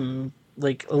makes him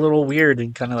a little weird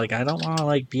and kind of I don't want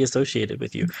to be associated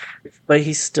with you, but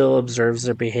he still observes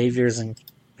their behaviors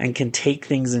and can take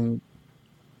things and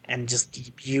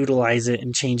just utilize it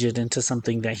and change it into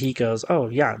something that he goes, oh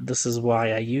yeah, this is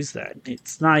why I use that.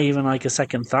 It's not even a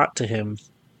second thought to him.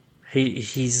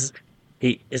 It's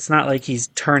not like he's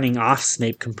turning off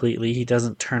Snape completely. He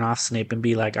doesn't turn off Snape and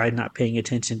be like, I'm not paying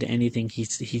attention to anything he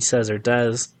says or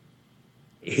does.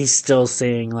 He's still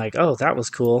saying oh, that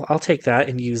was cool, I'll take that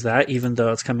and use that, even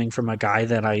though it's coming from a guy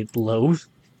that I loathe.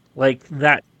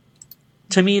 That,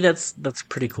 to me, that's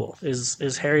pretty cool,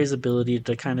 is Harry's ability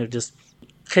to kind of just...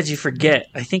 Because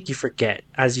I think you forget,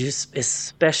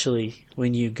 especially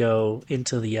when you go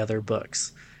into the other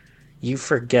books, you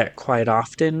forget quite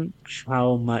often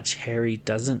how much Harry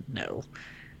doesn't know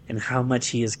and how much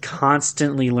he is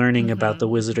constantly learning about the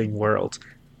wizarding world.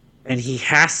 And he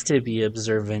has to be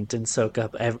observant and soak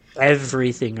up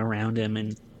everything around him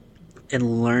and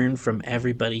learn from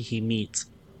everybody he meets,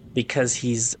 because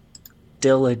he's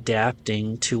still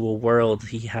adapting to a world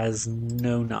he has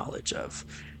no knowledge of.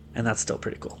 And that's still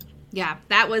pretty cool. Yeah,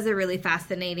 that was a really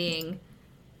fascinating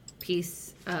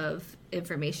piece of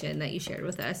information that you shared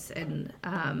with us. And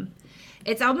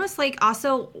it's almost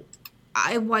also,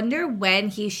 I wonder when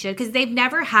he should, because they've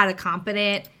never had a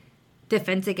competent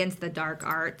defense against the dark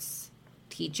arts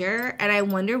teacher. And I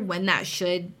wonder when that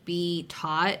should be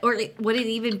taught, or would it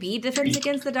even be defense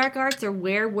against the dark arts, or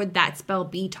where would that spell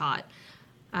be taught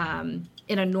in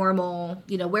a normal,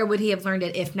 where would he have learned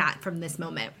it if not from this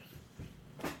moment?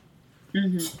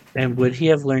 Mm-hmm. And would he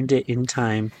have learned it in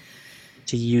time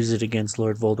to use it against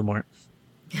Lord Voldemort?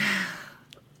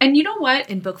 And you know what?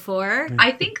 In book 4?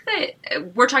 I think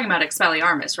that we're talking about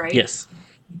Expelliarmus, right? Yes. I think that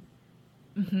we're talking about Expelliarmus, right? Yes. Mm-hmm. I think that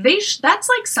Mm-hmm. That's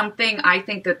like something I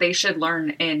think that they should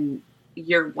learn in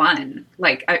year one,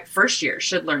 like first year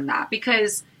should learn that,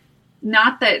 because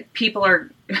not that people are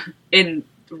in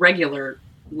regular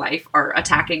life are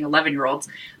attacking 11-year-olds,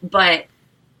 but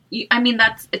I mean,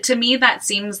 that's, to me, that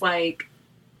seems like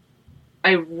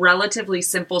a relatively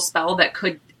simple spell that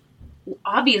could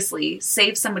obviously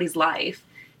save somebody's life.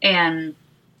 And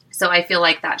so I feel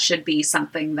like that should be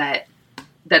something that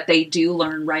they do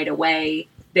learn right away.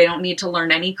 They don't need to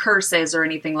learn any curses or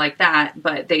anything like that,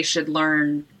 but they should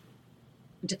learn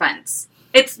defense.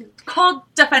 It's called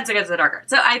Defense Against the Dark Arts.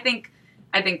 So I think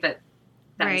that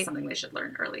right. is something they should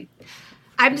learn early.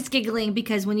 I'm just giggling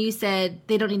because when you said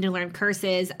they don't need to learn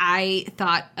curses, I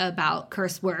thought about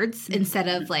curse words instead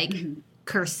of like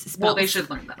curse spells. Well, they should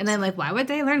learn that. And I'm like, why would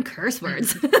they learn curse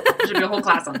words? There should be a whole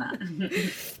class on that.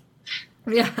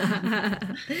 Yeah.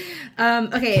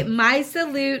 Okay, my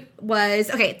salute was,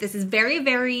 okay, this is very,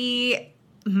 very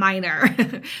minor,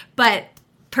 but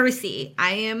Percy.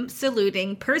 I am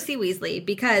saluting Percy Weasley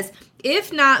because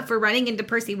if not for running into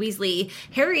Percy Weasley,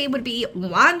 Harry would be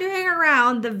wandering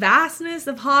around the vastness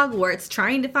of Hogwarts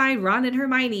trying to find Ron and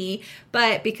Hermione.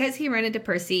 But because he ran into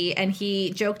Percy and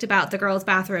he joked about the girls'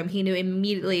 bathroom, he knew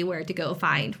immediately where to go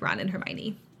find Ron and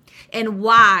Hermione and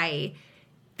why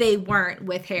they weren't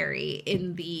with Harry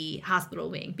in the hospital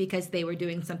wing, because they were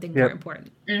doing something more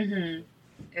important. Mm-hmm.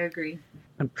 I agree.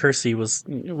 And Percy was,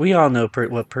 we all know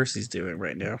what Percy's doing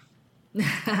right now.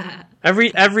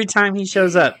 Every time he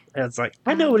shows up, it's like,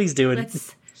 I know what he's doing.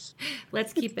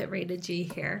 Let's keep it rated G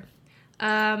here.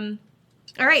 All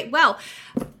right, well,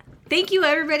 thank you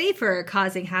everybody for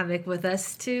causing havoc with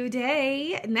us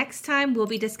today. Next time we'll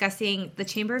be discussing the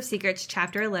Chamber of Secrets,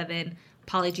 Chapter 11,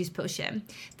 Polyjuice Potion.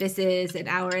 This is an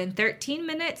hour and 13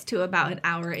 minutes to about an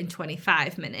hour and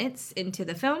 25 minutes into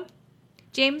the film.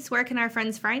 James, where can our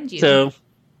friends find you? So,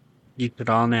 you could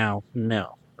all now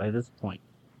know by this point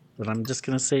that I'm just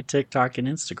going to say TikTok and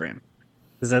Instagram,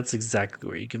 because that's exactly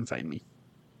where you can find me.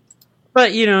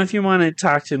 But, if you want to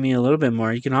talk to me a little bit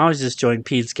more, you can always just join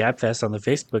Pete's Gabfest on the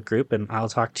Facebook group, and I'll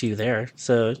talk to you there.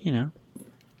 So,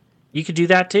 you could do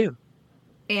that too.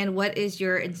 And what is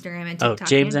your Instagram and TikTok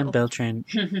James handle? M. Beltran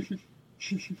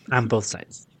on both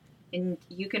sides. And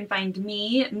you can find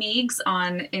me, Meegs,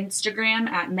 on Instagram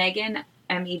at Megan,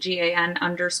 MEGAN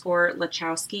 _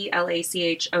 Lachowski,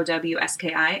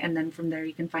 LACHOWSKI. And then from there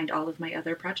you can find all of my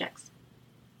other projects.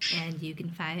 And you can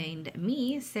find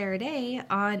me, Sarah Day,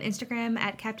 on Instagram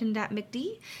at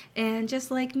captain.mcd. And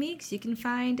just like Meeks, you can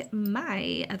find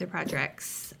my other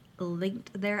projects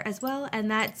linked there as well. And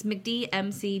that's McD,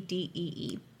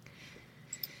 MCDEE.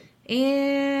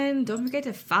 And don't forget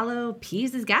to follow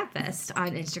Peeves' Gabfest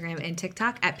on Instagram and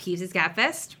TikTok at Peeves'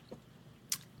 Gabfest.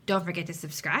 Don't forget to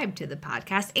subscribe to the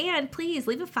podcast. And please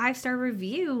leave a 5-star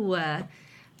review.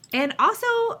 And also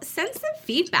send some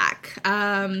feedback.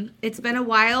 It's been a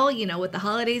while, with the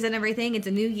holidays and everything. It's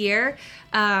a new year.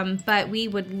 But we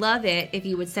would love it if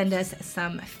you would send us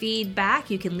some feedback.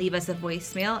 You can leave us a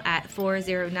voicemail at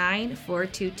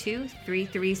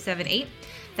 409-422-3378.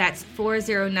 That's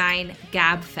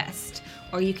 409-GABFEST.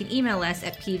 Or you can email us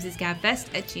at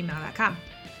peevesgabfest@gmail.com.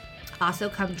 Also,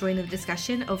 come join the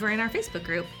discussion over in our Facebook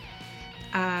group.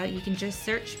 You can just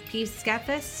search Peeves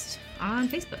Gabfest on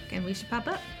Facebook and we should pop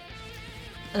up.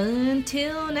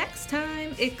 Until next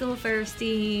time, Ickle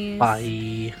Firsties.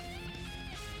 Bye.